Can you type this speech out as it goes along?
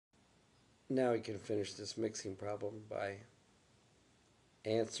Now we can finish this mixing problem by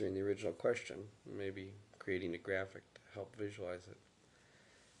answering the original question, maybe creating a graphic to help visualize it.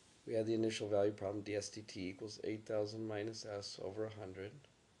 We had the initial value problem, dsdt equals 8,000 minus s over 100,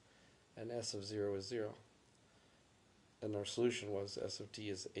 and s of 0 is 0. And our solution was s of t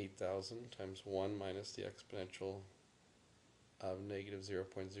is 8,000 times 1 minus the exponential of negative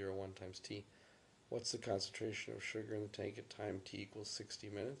 0.01 times t. What's the concentration of sugar in the tank at time t equals 60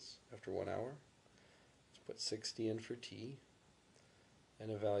 minutes after 1 hour? Let's put 60 in for t and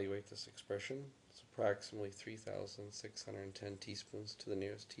evaluate this expression. It's approximately 3,610 teaspoons to the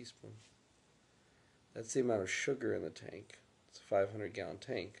nearest teaspoon. That's the amount of sugar in the tank. It's a 500-gallon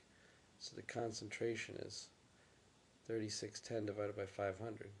tank, so the concentration is 3610 divided by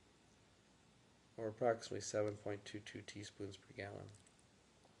 500, or approximately 7.22 teaspoons per gallon.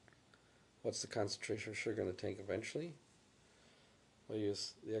 What's the concentration of sugar in the tank eventually? Well,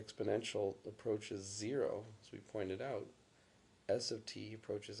 use the exponential approaches 0, as we pointed out. S of t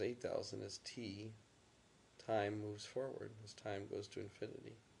approaches 8,000 as t, time moves forward, as time goes to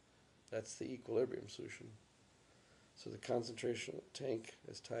infinity. That's the equilibrium solution. So the concentration of the tank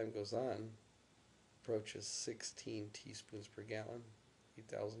as time goes on approaches 16 teaspoons per gallon,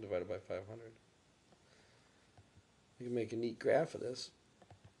 8,000 divided by 500. We can make a neat graph of this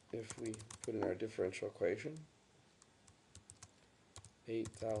if we put in our differential equation.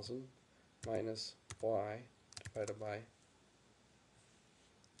 8,000 minus y divided by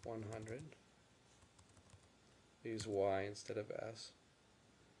 100. We use y instead of s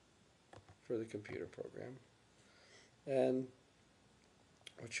for the computer program. And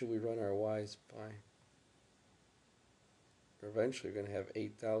what should we run our y's by? Eventually we're going to have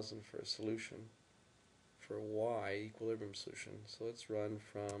 8,000 for a solution for y equilibrium solution. So let's run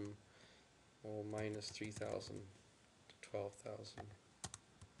from minus 3,000 to 12,000.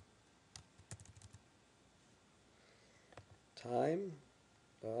 Time?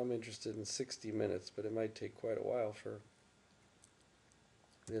 Well, I'm interested in 60 minutes, but it might take quite a while for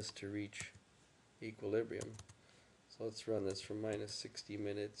this to reach equilibrium. So let's run this from minus 60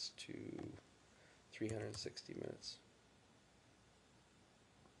 minutes to 360 minutes.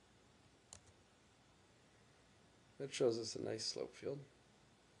 That shows us a nice slope field.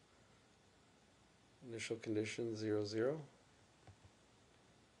 Initial condition 0, 0.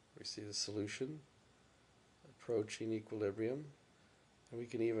 We see the solution approaching equilibrium. And we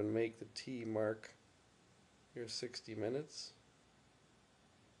can even make the t mark here 60 minutes.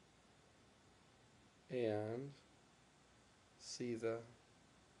 And see the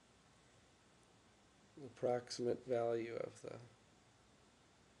approximate value of the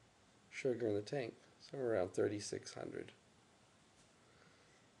sugar in the tank, somewhere around 3,600.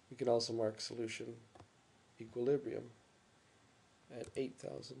 We can also mark solution equilibrium at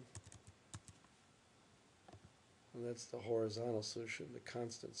 8,000. And that's the horizontal solution, the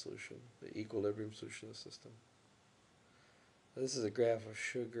constant solution, the equilibrium solution of the system. Now, this is a graph of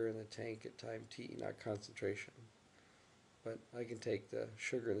sugar in the tank at time t, not concentration. But I can take the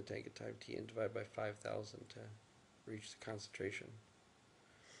sugar in the tank at time t and divide by 5,000 to reach the concentration.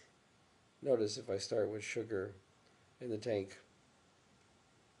 Notice if I start with sugar in the tank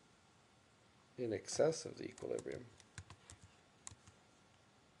in excess of the equilibrium,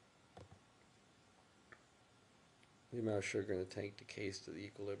 the amount of sugar in the tank decays to the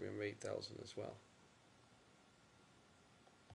equilibrium of 8,000 as well.